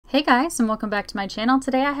Hey guys, and welcome back to my channel.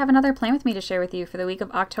 Today I have another plan with me to share with you for the week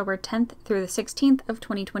of October 10th through the 16th of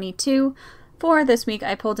 2022. For this week,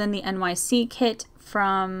 I pulled in the NYC kit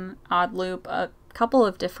from Oddloop, a couple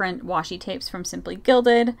of different washi tapes from Simply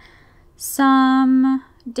Gilded, some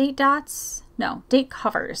date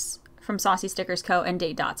covers from Saucy Stickers Co. and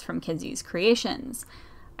date dots from Kinzi's Creations.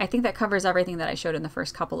 I think that covers everything that I showed in the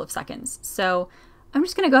first couple of seconds. So I'm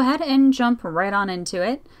just going to go ahead and jump right on into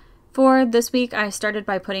it. For this week, I started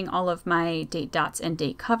by putting all of my date dots and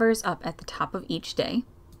date covers up at the top of each day.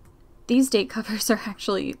 These date covers are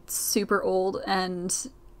actually super old, and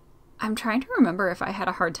I'm trying to remember if I had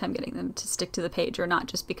a hard time getting them to stick to the page or not,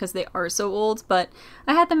 just because they are so old, but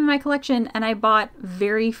I had them in my collection and I bought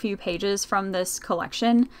very few pages from this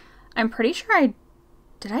collection. I'm pretty sure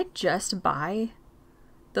did I just buy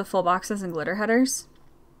the full boxes and glitter headers?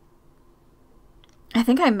 I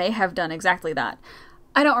think I may have done exactly that.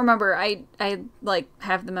 I don't remember. I like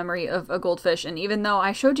have the memory of a goldfish, and even though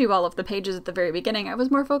I showed you all of the pages at the very beginning, I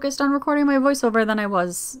was more focused on recording my voiceover than I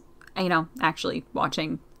was, actually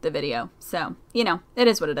watching the video. So, it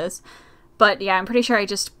is what it is. But yeah, I'm pretty sure I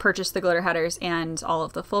just purchased the glitter headers and all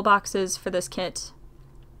of the full boxes for this kit.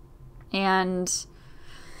 And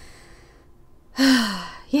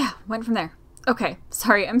yeah, went from there. Okay,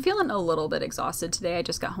 sorry, I'm feeling a little bit exhausted today. I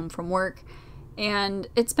just got home from work and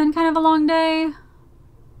it's been kind of a long day.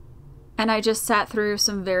 And I just sat through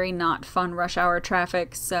some very not fun rush hour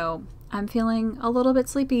traffic, so I'm feeling a little bit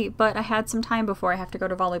sleepy, but I had some time before I have to go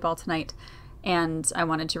to volleyball tonight, and I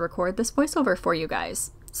wanted to record this voiceover for you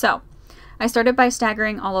guys. So I started by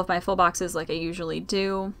staggering all of my full boxes like I usually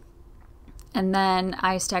do, and then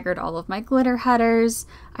I staggered all of my glitter headers.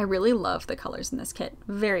 I really love the colors in this kit,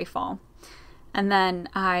 very fall. And then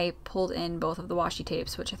I pulled in both of the washi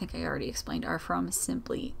tapes, which I think I already explained are from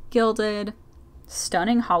Simply Gilded.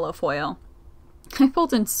 Stunning holo foil. I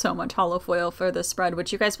pulled in so much holo foil for this spread,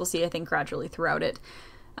 which you guys will see, I think, gradually throughout it.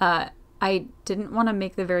 I didn't want to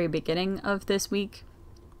make the very beginning of this week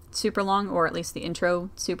super long, or at least the intro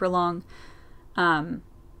super long,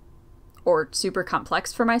 or super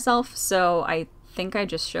complex for myself, so I think I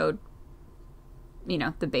just showed,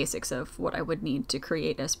 the basics of what I would need to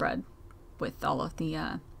create a spread with all of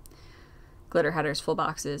the glitter headers, full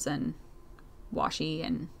boxes, and washi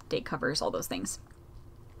and date covers, all those things.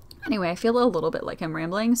 Anyway, I feel a little bit like I'm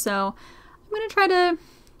rambling, so I'm going to try to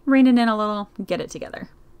rein it in a little, get it together.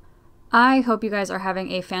 I hope you guys are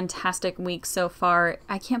having a fantastic week so far.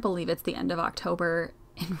 I can't believe it's the end of October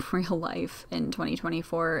in real life in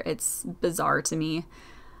 2024. It's bizarre to me.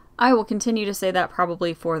 I will continue to say that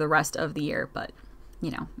probably for the rest of the year, but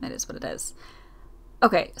it is what it is.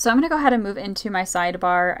 Okay, so I'm going to go ahead and move into my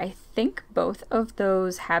sidebar. I think both of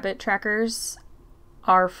those habit trackers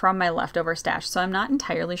are from my leftover stash, so I'm not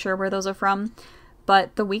entirely sure where those are from,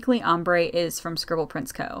 but the weekly ombre is from Scribble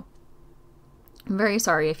Prints Co. I'm very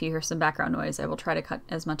sorry if you hear some background noise. I will try to cut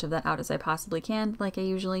as much of that out as I possibly can, like I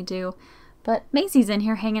usually do, but Maisie's in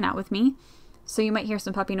here hanging out with me, so you might hear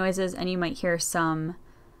some puppy noises, and you might hear some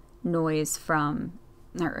noise from,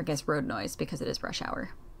 or I guess road noise, because it is rush hour.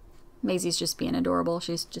 Maisie's just being adorable.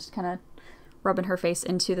 She's just kind of rubbing her face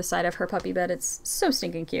into the side of her puppy bed. It's so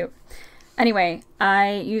stinking cute. Anyway,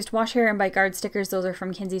 I used Wash Hair and Bite Guard stickers. Those are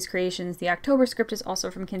from Kinzi's Creations. The October script is also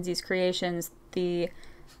from Kinzi's Creations. The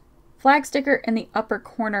flag sticker in the upper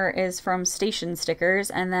corner is from Station Stickers.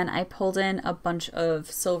 And then I pulled in a bunch of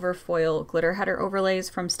silver foil glitter header overlays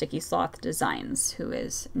from Sticky Sloth Designs, who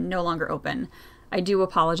is no longer open. I do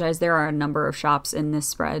apologize, there are a number of shops in this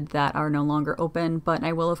spread that are no longer open, but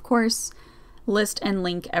I will, of course, list and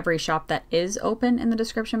link every shop that is open in the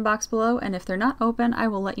description box below, and if they're not open, I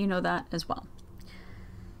will let you know that as well.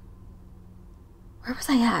 Where was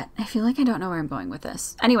I at? I feel like I don't know where I'm going with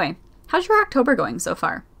this. Anyway, how's your October going so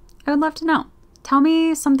far? I would love to know. Tell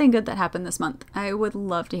me something good that happened this month. I would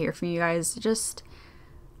love to hear from you guys. Just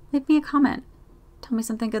leave me a comment. Tell me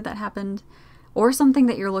something good that happened, or something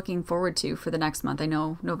that you're looking forward to for the next month. I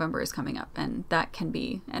know November is coming up, and that can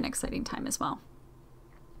be an exciting time as well.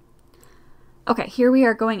 Okay, here we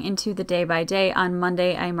are going into the day by day. On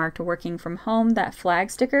Monday, I marked working from home. That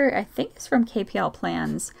flag sticker, I think, is from KPL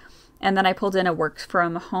Plans. And then I pulled in a work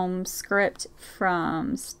from home script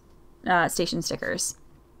from Station Stickers.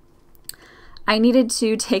 I needed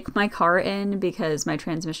to take my car in because my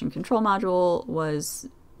transmission control module was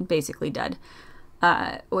basically dead.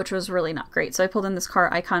 Which was really not great. So I pulled in this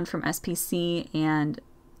car icon from SPC and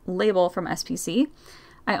label from SPC.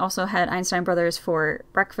 I also had Einstein Brothers for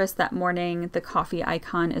breakfast that morning. The coffee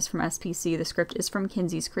icon is from SPC. The script is from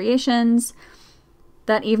Kinzi's Creations.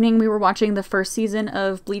 That evening we were watching the first season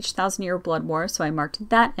of Bleach 1000 Year Blood War, so I marked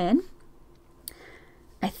that in.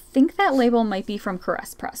 I think that label might be from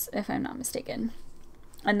ChristinaPlans, if I'm not mistaken.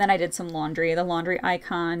 And then I did some laundry. The laundry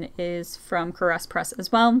icon is from ChristinaPlans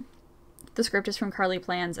as well. The script is from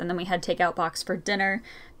KPL, and then we had takeout box for dinner.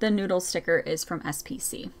 The noodle sticker is from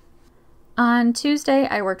SPC. On Tuesday,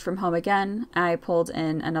 I worked from home again. I pulled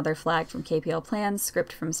in another flag from KPL Plans,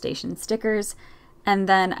 script from Station Stickers, and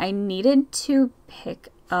then I needed to pick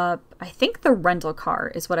up, I think the rental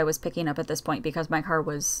car is what I was picking up at this point because my car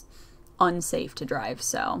was unsafe to drive.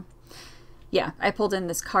 So yeah, I pulled in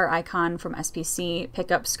this car icon from SPC,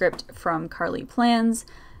 pickup script from KPL,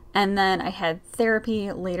 and then I had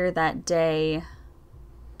therapy later that day.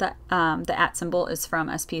 The @ symbol is from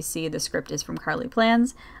SPC, the script is from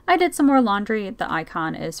KPL. I did some more laundry. The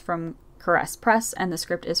icon is from ChristinaPlans, and the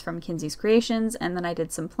script is from Kinzi's Creations, and then I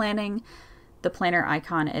did some planning. The planner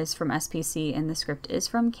icon is from SPC, and the script is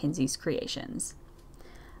from Kinzi's Creations.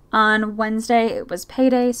 On Wednesday, it was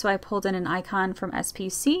payday, so I pulled in an icon from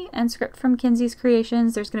SPC and script from Kinzi's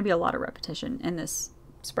Creations. There's going to be a lot of repetition in this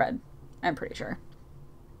spread, I'm pretty sure.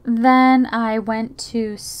 Then I went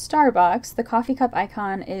to Starbucks. The coffee cup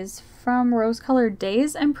icon is from Rose Colored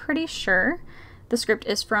Days, I'm pretty sure. The script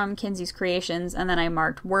is from Kinzi's Creations, and then I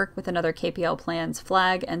marked work with another KPL Plans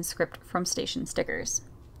flag and script from Station Stickers.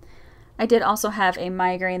 I did also have a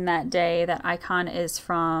migraine that day. That icon is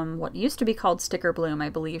from what used to be called Sticker Bloom. I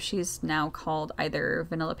believe she's now called either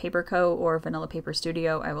Vanilla Paper Co. or Vanilla Paper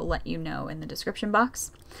Studio. I will let you know in the description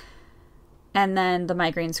box. And then the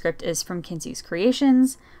migraine script is from Kinzi's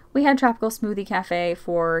Creations. We had Tropical Smoothie Cafe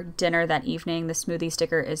for dinner that evening. The smoothie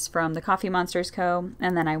sticker is from the Coffee Monsters Co.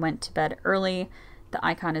 And then I went to bed early. The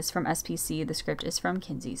icon is from SPC. The script is from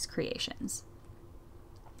Kinzi's Creations.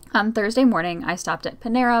 On Thursday morning, I stopped at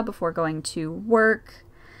Panera before going to work.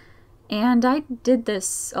 And I did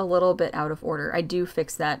this a little bit out of order. I do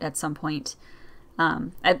fix that at some point.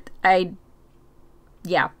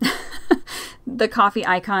 Yeah. The coffee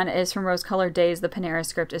icon is from Rose Colored Days. The Panera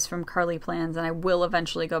script is from KPL, and I will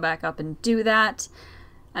eventually go back up and do that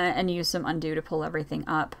and use some undo to pull everything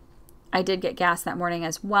up. I did get gas that morning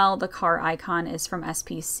as well. The car icon is from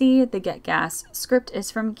SPC. The get gas script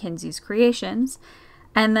is from Kinzi's Creations.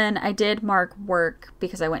 And then I did mark work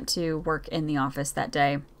because I went to work in the office that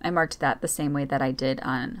day. I marked that the same way that I did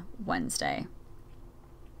on Wednesday.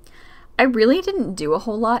 I really didn't do a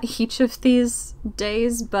whole lot each of these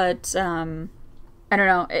days, but I don't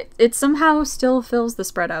know. It somehow still fills the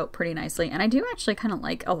spread out pretty nicely, and I do actually kind of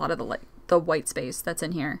like a lot of the white space that's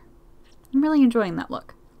in here. I'm really enjoying that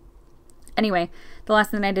look. Anyway, the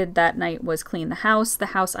last thing I did that night was clean the house. The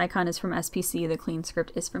house icon is from SPC. The clean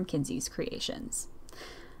script is from Kinzi's Creations.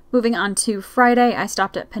 Moving on to Friday, I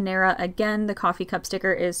stopped at Panera again. The coffee cup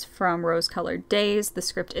sticker is from Rose Colored Days. The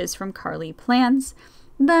script is from KPL.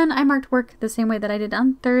 Then I marked work the same way that I did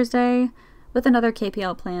on Thursday with another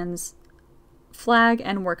KPL Plans flag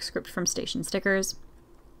and work script from Station Stickers.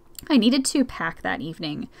 I needed to pack that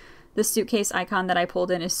evening. The suitcase icon that I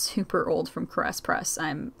pulled in is super old from KPL.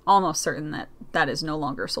 I'm almost certain that that is no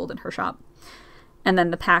longer sold in her shop. And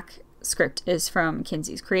then the pack script is from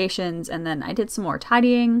Kinzi's Creations, and then I did some more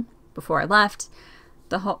tidying before I left.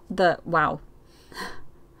 The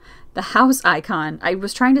house icon, I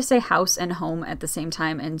was trying to say house and home at the same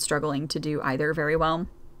time and struggling to do either very well.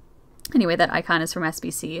 Anyway, that icon is from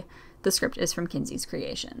SBC. The script is from Kinzi's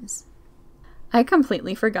Creations. I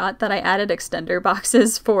completely forgot that I added extender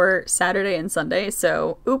boxes for Saturday and Sunday,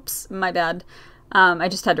 so oops, my bad. I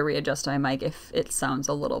just had to readjust my mic if it sounds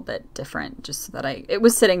a little bit different, just so that it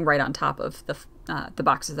was sitting right on top of the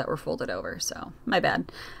boxes that were folded over, so my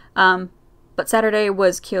bad. But Saturday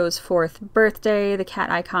was Kyo's 4th birthday. The cat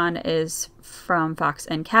icon is from Fox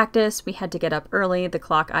and Cactus. We had to get up early. The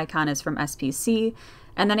clock icon is from SPC.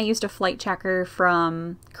 And then I used a flight tracker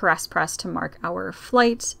from KPL to mark our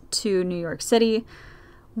flight to New York City.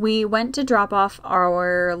 We went to drop off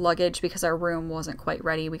our luggage because our room wasn't quite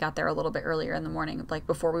ready. We got there a little bit earlier in the morning, like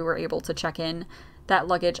before we were able to check in. That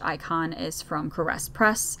luggage icon is from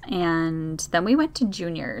KPL. And then we went to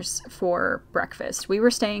Junior's for breakfast. We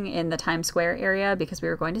were staying in the Times Square area because we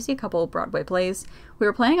were going to see a couple Broadway plays. We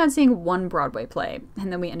were planning on seeing one Broadway play,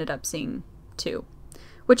 and then we ended up seeing 2,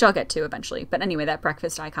 which I'll get to eventually. But anyway, that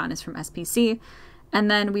breakfast icon is from SPC. And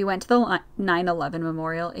then we went to the 9/11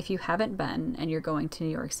 Memorial. If you haven't been and you're going to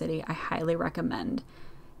New York City, I highly recommend.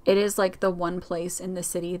 It is like the one place in the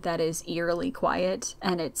city that is eerily quiet,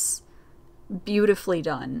 and it's beautifully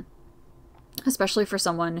done, especially for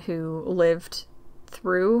someone who lived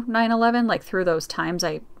through 9/11, like through those times.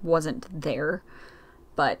 I wasn't there,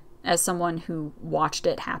 but as someone who watched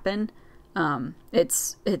it happen,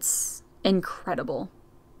 it's incredible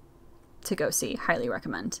to go see. Highly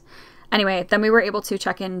recommend. Anyway, then we were able to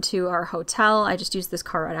check into our hotel. I just used this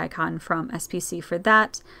car ride icon from SPC for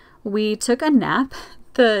that. We took a nap.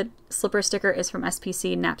 The slipper sticker is from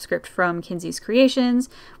SPC, nap script from Kinzi's Creations.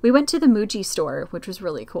 We went to the Muji store, which was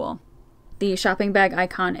really cool. The shopping bag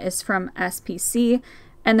icon is from SPC.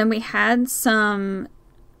 And then we had some,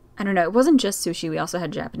 I don't know, it wasn't just sushi. We also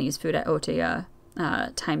had Japanese food at Otoya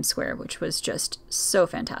Times Square, which was just so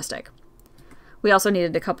fantastic. We also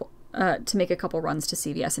needed to make a couple runs to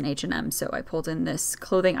CVS and H&M, so I pulled in this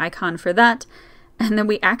clothing icon for that. And then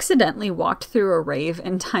we accidentally walked through a rave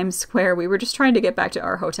in Times Square. We were just trying to get back to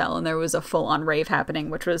our hotel, and there was a full-on rave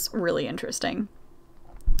happening, which was really interesting.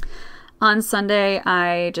 On Sunday,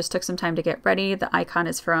 I just took some time to get ready. The icon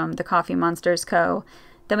is from the Coffee Monsters Co.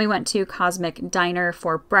 Then we went to Cosmic Diner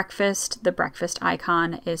for breakfast. The breakfast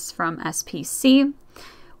icon is from SPC.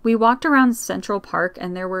 We walked around Central Park,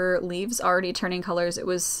 and there were leaves already turning colors. It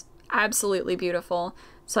was absolutely beautiful.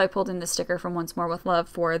 So I pulled in the sticker from Once More With Love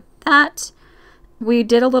for that. We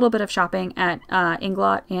did a little bit of shopping at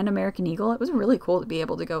Inglot and American Eagle. It was really cool to be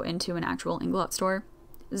able to go into an actual Inglot store.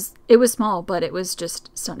 It was small, but it was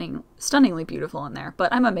just stunningly beautiful in there.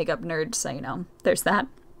 But I'm a makeup nerd, so you know, there's that.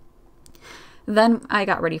 Then I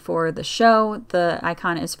got ready for the show. The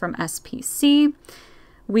icon is from SPC.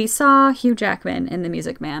 We saw Hugh Jackman in The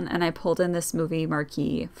Music Man, and I pulled in this movie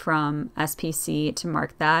marquee from SPC to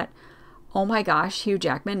mark that. Oh my gosh, Hugh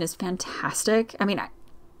Jackman is fantastic. I mean,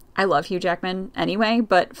 I love Hugh Jackman anyway,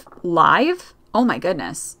 but live, oh my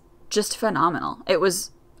goodness, just phenomenal. It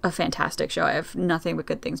was a fantastic show. I have nothing but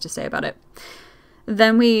good things to say about it.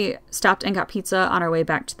 Then we stopped and got pizza on our way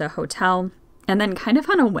back to the hotel. And then kind of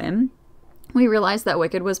on a whim, we realized that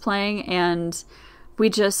Wicked was playing, and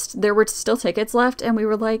there were still tickets left, and we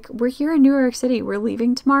were like, we're here in New York City. We're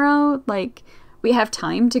leaving tomorrow. Like, we have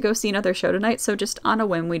time to go see another show tonight. So just on a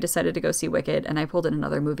whim, we decided to go see Wicked, and I pulled in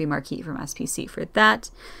another movie marquee from SPC for that.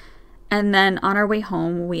 And then on our way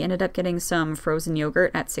home, we ended up getting some frozen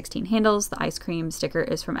yogurt at 16 Handles. The ice cream sticker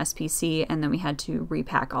is from SPC, and then we had to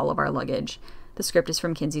repack all of our luggage. The script is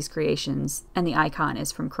from Kinzi's Creations, and the icon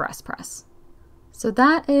is from Caress Press. So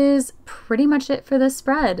that is pretty much it for this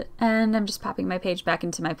spread, and I'm just popping my page back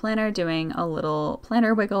into my planner, doing a little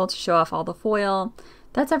planner wiggle to show off all the foil.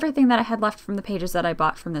 That's everything that I had left from the pages that I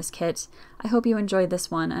bought from this kit. I hope you enjoyed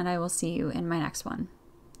this one, and I will see you in my next one.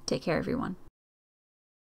 Take care, everyone.